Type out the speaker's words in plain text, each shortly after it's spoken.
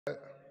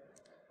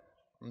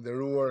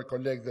nderuar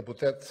kolegë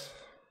deputet,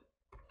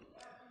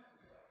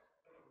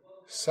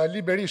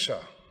 Sali Berisha,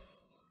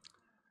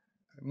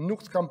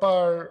 nuk të kam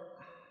parë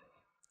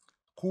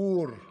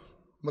kur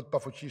më të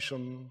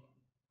pafuqishëm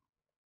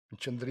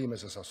në qëndrime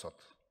se sa sot.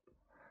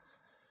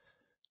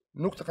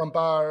 Nuk të kam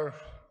parë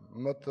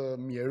më të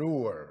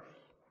mjeruar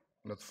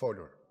në të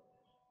folur.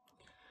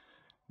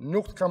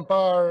 Nuk të kam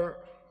parë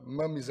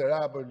më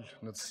mizerabël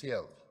në të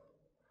sjell.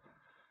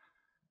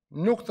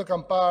 Nuk të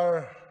kam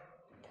parë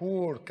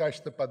kur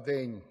kaq të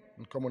padenj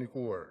në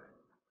komunikuar.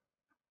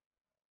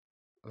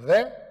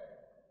 Dhe,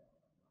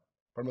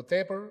 për më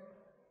tepër,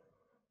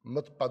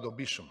 më të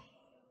padobishëm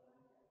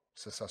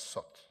se sa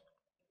sot.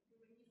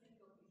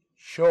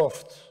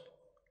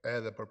 Qoftë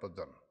edhe për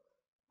PD-n.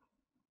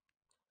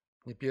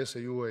 Një pjesë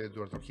e juaj e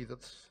duar të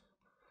kitët,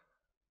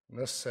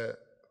 nëse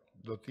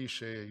do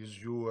t'ishe i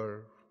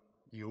zgjuar,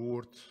 i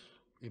urt,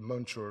 i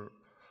mençur,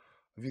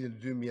 në vitin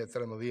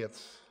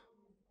 2013,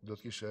 do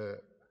t'kishe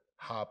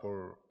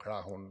hapur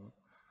krahun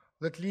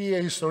dhe të lije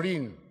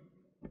historinë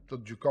të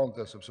të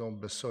gjykonte, sepse unë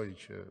besoj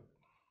që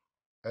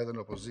edhe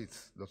në opozit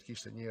do të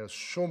kishte njerëz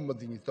shumë më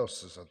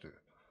dinjitos se sa ty,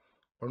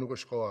 por nuk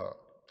është koha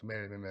të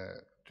merremi me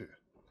ty.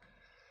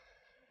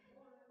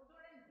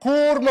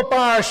 Kur më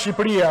parë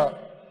Shqipëria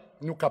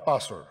nuk ka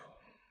pasur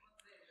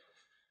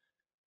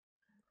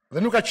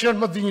dhe nuk ka qenë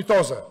më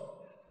dinjitoze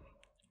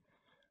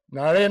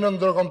në arenën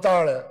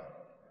ndërkombëtare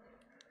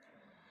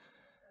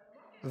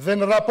dhe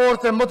në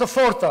raporte më të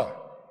forta,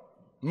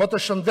 më të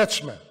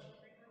shëndetshme,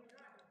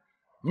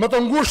 më të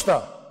ngushta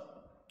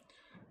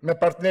me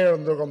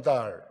partnerët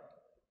ndërkombëtar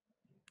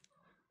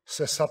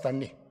se sa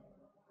tani.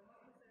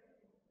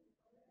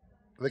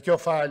 Dhe kjo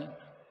fal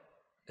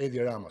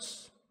Edi Ramës.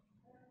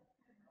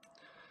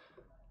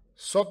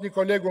 Sot një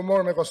kolegu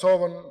morë me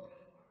Kosovën,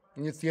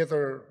 një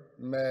tjetër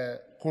me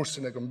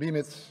kursin e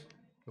këmbimit,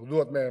 nuk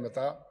duhet merre me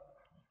ta,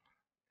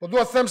 po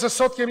duhet të them se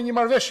sot kemi një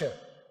marrëveshje.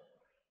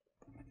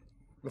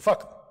 Në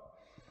fakt,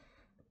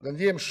 dhe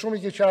ndjem shumë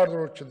i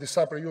keqardhur që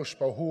disa për ju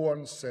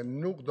shpohuan se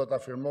nuk do të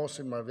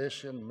afirmosin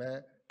marrëveshjen me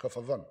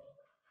KFV-n,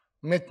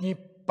 me një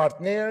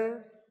partner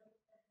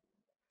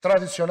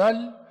tradicional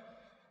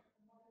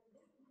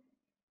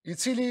i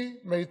cili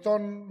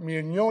meriton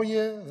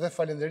mirënjohje dhe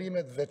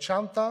falënderime të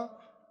veçanta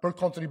për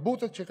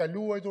kontributet që ka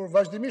luajtur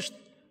vazhdimisht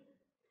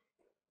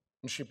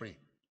në Shqipëri.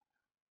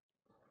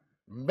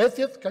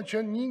 Mbetjet kanë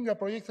qenë një nga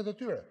projektet e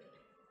tyre.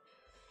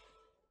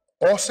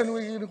 Ose nuk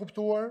e keni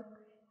kuptuar,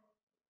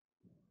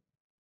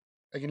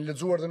 e keni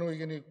lexuar dhe nuk e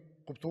keni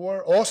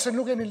kuptuar, ose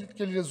nuk e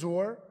keni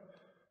lexuar,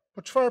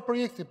 po çfarë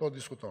projekti po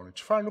diskutoni?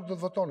 Çfarë nuk do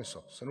të votoni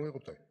sot, se nuk e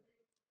kuptoj.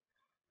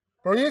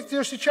 Projekti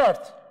është i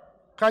qartë.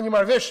 Ka një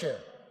marrëveshje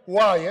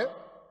UAE,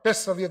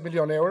 50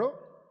 milion euro,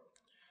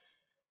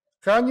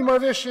 ka një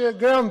marrëveshje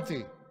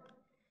granti,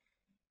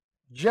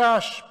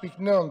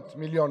 6,9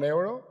 milion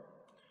euro,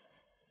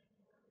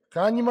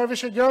 ka një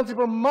marrëveshje granti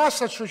për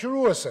masat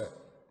shoqëruese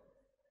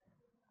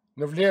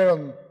në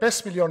vlerën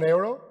 5 milion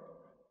euro,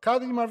 ka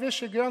dhe një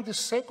marrëveshje granti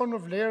seko në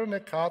vlerën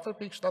e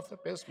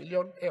 4,75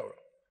 milion euro.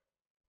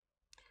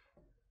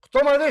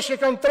 Këto marrëveshje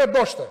kanë 3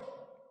 boshte.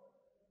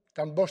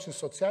 Kanë boshtin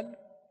social,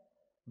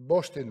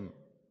 boshtin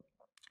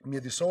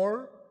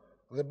mjedisor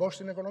dhe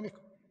boshtin ekonomik.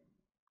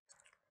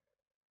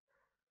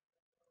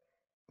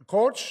 Në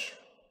Korç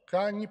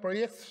ka një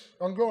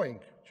projekt ongoing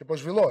që po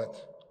zhvillohet,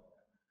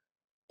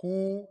 ku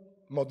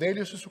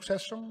modeli është i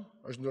suksesshëm,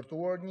 është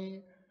ndërtuar një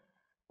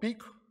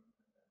pikë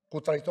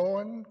ku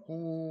trajtohen, ku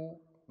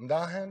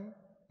ndahen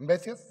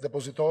mbetjet,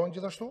 depozitohen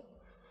gjithashtu,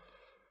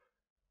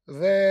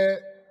 dhe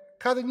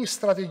ka dhe një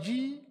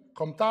strategji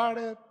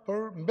kombëtare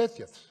për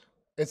mbetjet,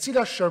 e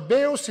cila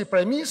shërbeu si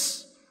premis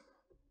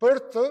për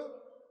të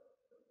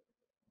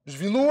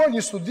zhvilluar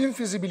një studim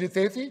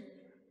fizibiliteti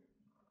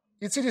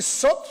i cili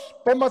sot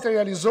po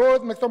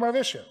materializohet me këto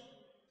marrëveshje.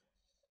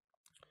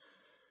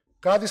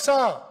 Ka disa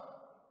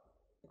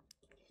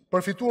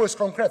përfitues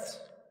konkret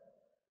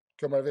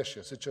kjo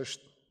marrëveshje, siç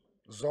është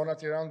zona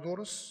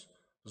Tiranë-Durrës,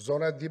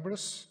 zona e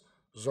Dibrës,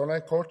 zona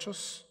e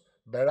Korçës,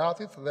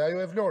 Beratit dhe ajo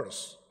e Vlorës.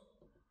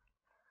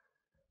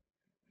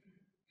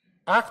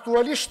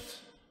 Aktualisht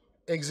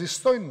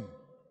ekzistojnë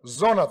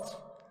zonat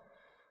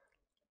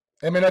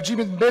e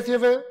menaxhimit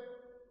mbetjeve,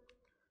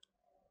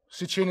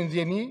 si që në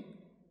Ndjeni,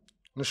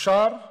 në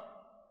Sharr,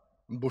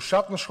 në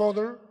Bushat në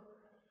Shkodër,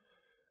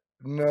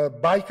 në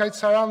Bajkajt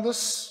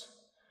Sarandës,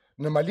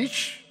 në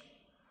Maliq,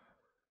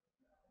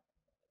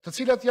 të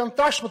cilat janë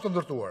tashmë të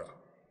ndërtuara.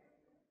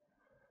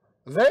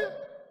 Dhe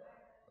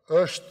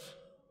është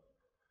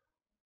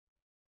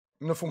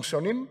në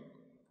funksionim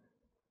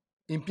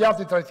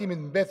impjanti i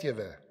trajtimit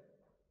mbetjeve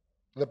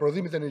dhe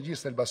prodhimit të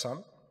energjisë në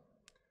Elbasan,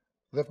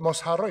 dhe të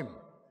mos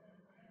harrojmë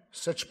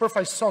se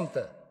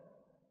ç'përfaqësonte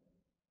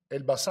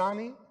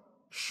Elbasani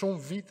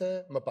shumë vite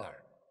më parë.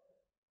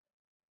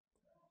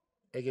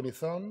 E kemi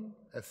thënë,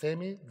 e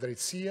themi,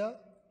 drejtësia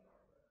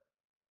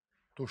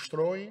të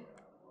ushtrojë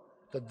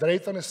të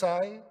drejtën e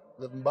saj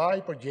dhe të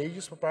mbajë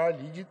përgjegjës përpara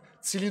ligjit,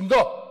 cili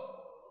ndo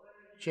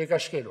që e ka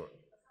shkelur.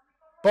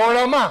 Por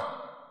ama,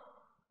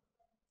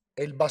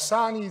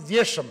 Elbasani i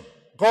djeshëm,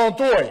 kohën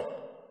tuaj.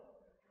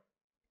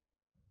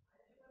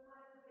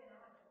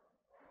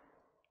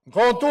 Në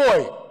kohën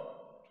tuaj.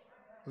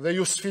 Dhe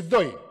ju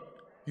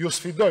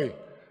sfidoj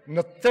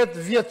në 8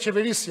 vjetë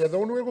qeverisje, dhe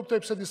unë nuk e kuptoj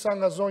pse disa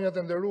nga zonjat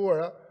e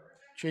nderuara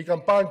që i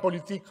kam parë në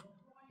politik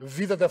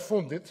vitet e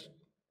fundit,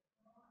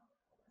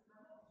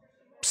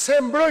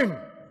 pse mbrojnë,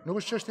 nuk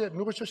është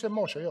çështje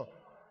moshe, jo,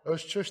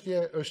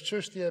 është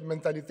çështje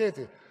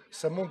mentaliteti,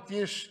 se mund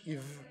t'jesh i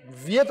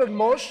vjetër në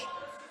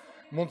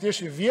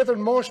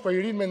mosh, për i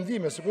ri në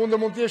mendime, sekundë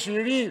mund t'jesh i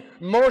ri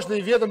në mosh dhe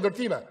i vjetër në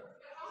ndërtime.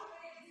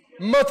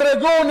 Më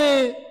tregoni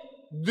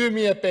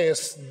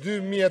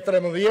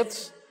 2005-2013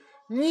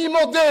 një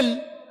model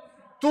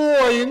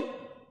tuajin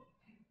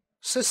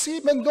se si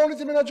mendoni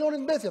të menaxhoni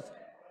mbetjet.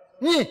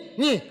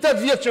 Një, 8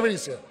 vjetë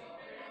qeverisje.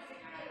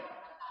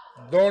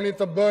 Doni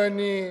të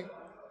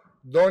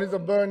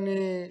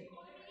bëni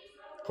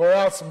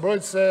koracë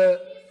mbrojtëse.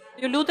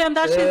 Ju lutem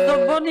tash do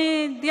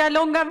bëni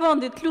dialog nga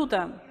vendi,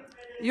 lutem.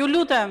 Ju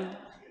lutem,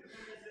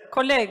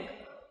 koleg.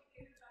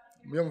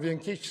 Më vjen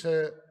keq se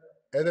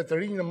edhe të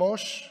rinj në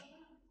mosh,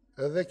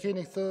 edhe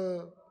keni këtë,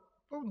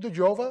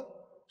 dëgjova,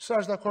 sa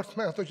është dakord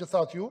me ato që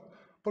thatë ju,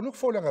 por nuk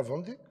fola nga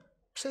vendi.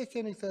 Pse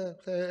keni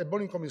këtë, e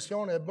bëni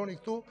komisione, e bëni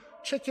këtu,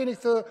 që keni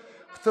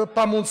këtë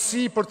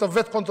pamundësi për të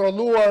vetë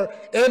kontrolluar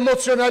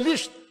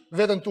emocionalisht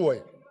vetën tuaj.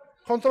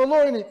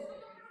 Kontrollojeni,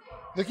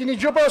 dhe keni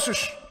gjë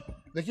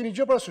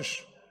parasysh.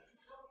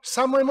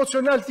 Sa më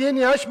emocional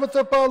t'jeni, aq më të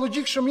pa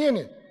logjikshëm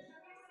jeni.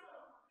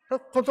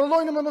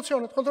 Kontrollojeni me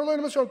emocionet, po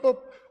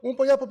unë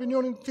po jap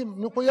opinionin tim,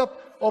 nuk po jap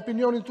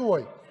opinionin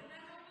tuaj.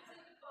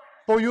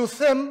 Po ju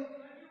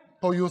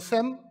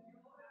them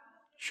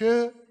që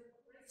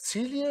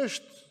cili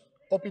është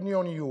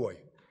opinioni juaj,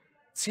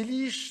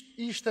 cili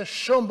ishte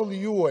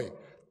shembulli juaj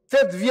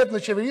 8 vjetë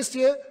në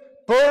qeverisje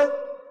për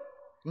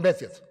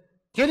mbetjet.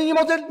 Keni një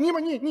model,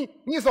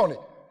 një thoni,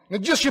 në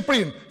gjithë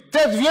Shqipërinë,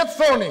 8 vjetë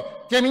thoni,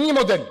 kemi një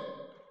model.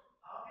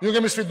 Ju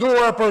kemi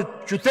sfiduar për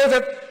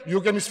qytetet,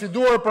 ju kemi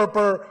sfiduar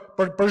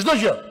për çdo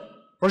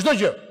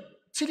gjë.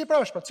 Cili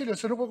prashpa, cili,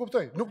 se nuk po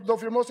kuptoj, nuk do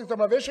firmosin këtë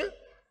marrëveshje,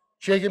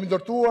 që e kemi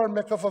ndërtuar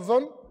me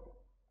KFV-n,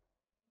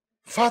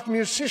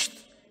 fatmirësisht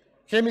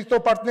kemi këto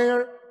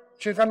partnerë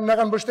që na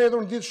kanë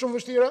mbështetur në ditë shumë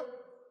vështira,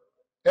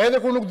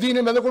 edhe kur nuk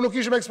dinim, edhe kur nuk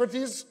ishim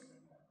ekspertizë.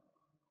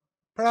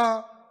 Pra,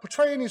 për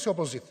çfarë jeni si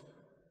opozit?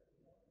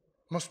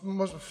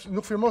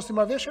 Nuk firmosin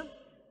marrëveshjen?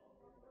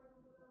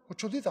 Po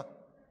çudita.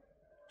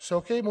 Se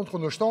okej, mund të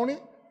kundërshtoni,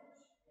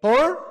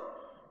 por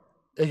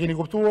e keni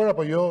kuptuar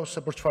apo jo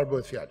se për çfarë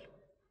bëhet fjalë.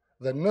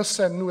 Dhe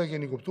nëse nuk e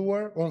keni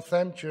kuptuar, unë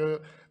them që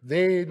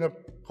deri në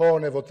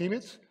kohën e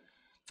votimit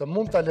të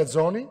mund ta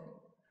lexoni,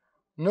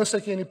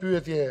 nëse keni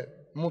pyetje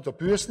mund të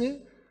pyesni,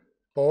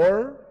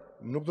 por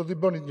nuk do t'i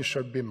bëni një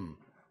shërbim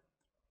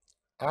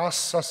as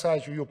asaj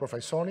që ju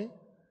përfaqësoni,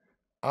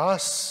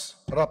 as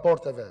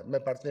raporteve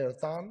me partnerët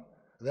tanë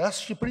dhe as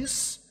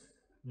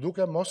Shqipërisë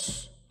duke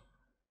mos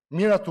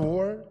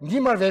miratuar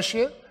një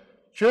marrëveshje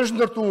që është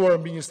ndërtuar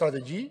mbi një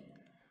strategji,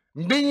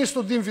 mbi një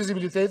studim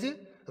fizibiliteti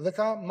dhe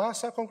ka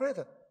masa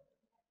konkrete.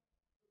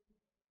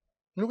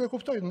 Nuk e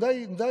kuptoj,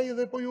 ndaj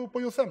edhe po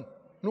ju them.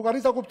 Nuk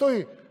arrit ta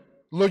kuptoj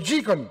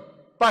logjikën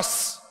pas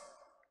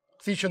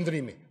këtij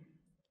qëndrimi.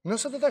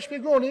 Nëse do ta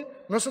shpjegoni,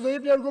 nëse do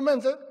jepni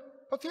argumente,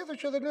 patjetër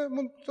që edhe ne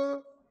mund të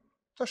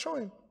ta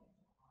shohim.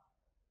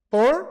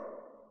 Por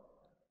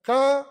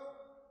ka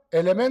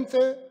elemente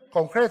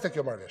konkrete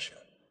kjo marrëveshje.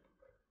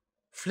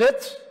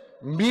 Flet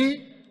mbi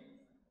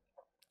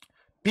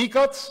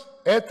pikat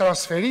e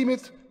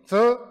transferimit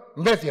të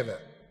mbetjeve.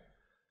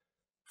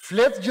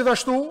 Flet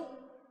gjithashtu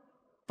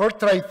për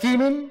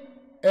trajtimin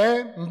e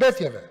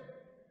mbetjeve.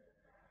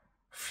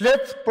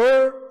 Flet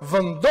për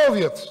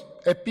vendodhjet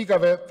e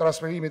pikave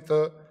transferimit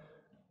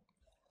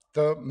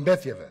të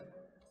mbetjeve.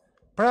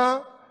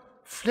 Pra,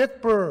 flet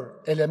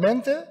për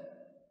elemente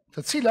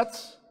të cilat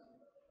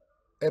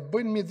e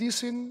bëjnë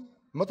mjedisin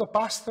më të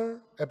pastër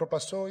e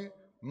përpasoj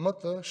më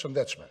të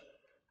shëndetshme.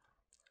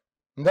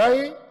 Ndaj,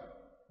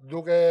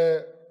 duke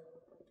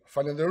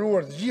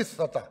falenderuar të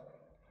gjithë ata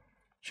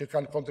që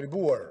kanë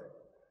kontribuar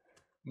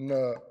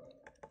në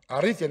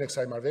arritjen e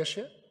kësaj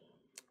marrëveshje,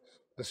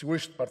 dhe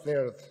sigurisht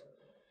partnerët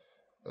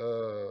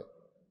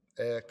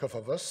e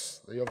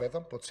KFV-s, dhe jo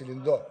vetëm, po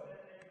cilin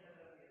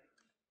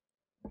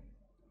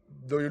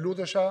do ju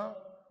lutesha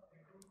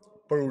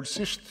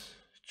përulësisht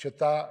që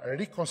ta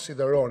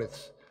rikonsideronit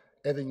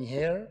edhe një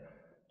herë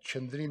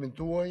qëndrimin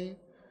tuaj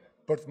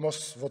për të mos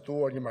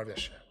votuar një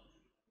marrëveshje.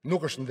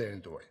 Nuk është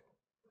nderin tuaj.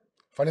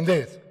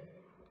 Faleminderit.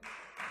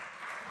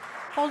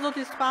 Po,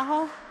 zoti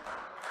Spaho.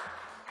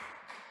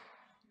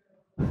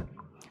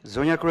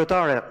 Zonja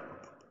kryetare,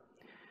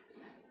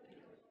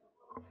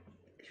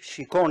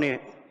 shikoni,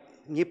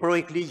 një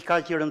projekt ligj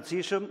kaq i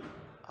rëndësishëm,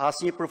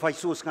 asnjë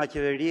përfaqësues nga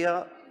qeveria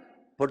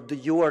për të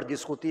dëgjuar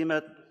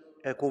diskutimet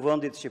e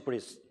Kuvendit të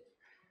Shqipërisë.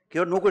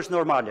 Kjo nuk është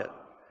normale.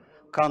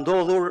 Ka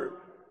ndodhur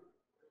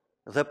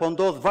dhe po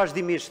ndodh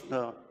vazhdimisht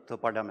në të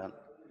parlament.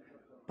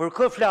 Për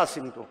kë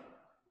flasim këtu?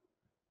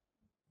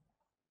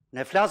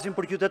 Ne flasim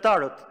për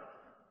qytetarët,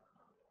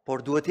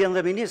 por duhet jenë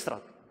dhe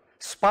ministrat.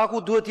 Spaku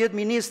duhet jetë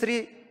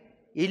ministri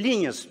i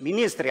linjës,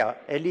 ministrja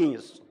e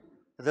linjës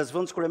dhe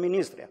zvendës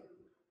kryeministrja.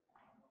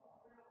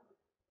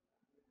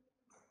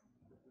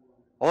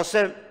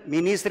 Ose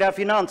ministrja e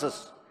financës,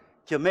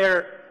 që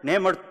merr në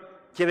emër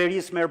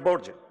qeverisë merr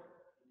borxhe.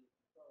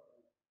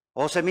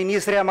 Ose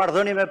ministrja e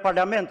marrëdhënieve me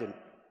parlamentin.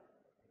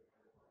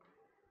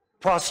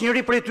 Po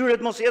asnjëri prej tyre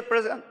të mos jetë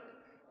prezent.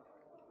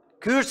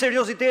 Ky është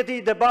serioziteti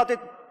i debatit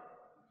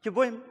që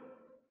bëjmë.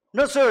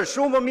 Nëse është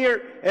shumë më mirë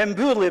e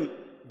mbyllim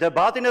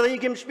debatin edhe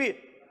ikim në shtëpi.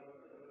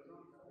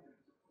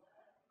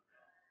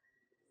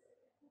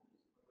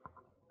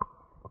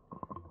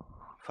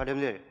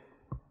 Faleminderit.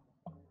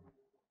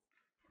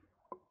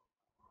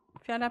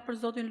 Fjala për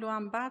zotin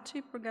Luan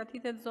Baçi,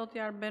 përgatitet zoti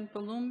Arben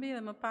Pëllumbi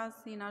dhe më pas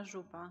Ina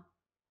Zhupa.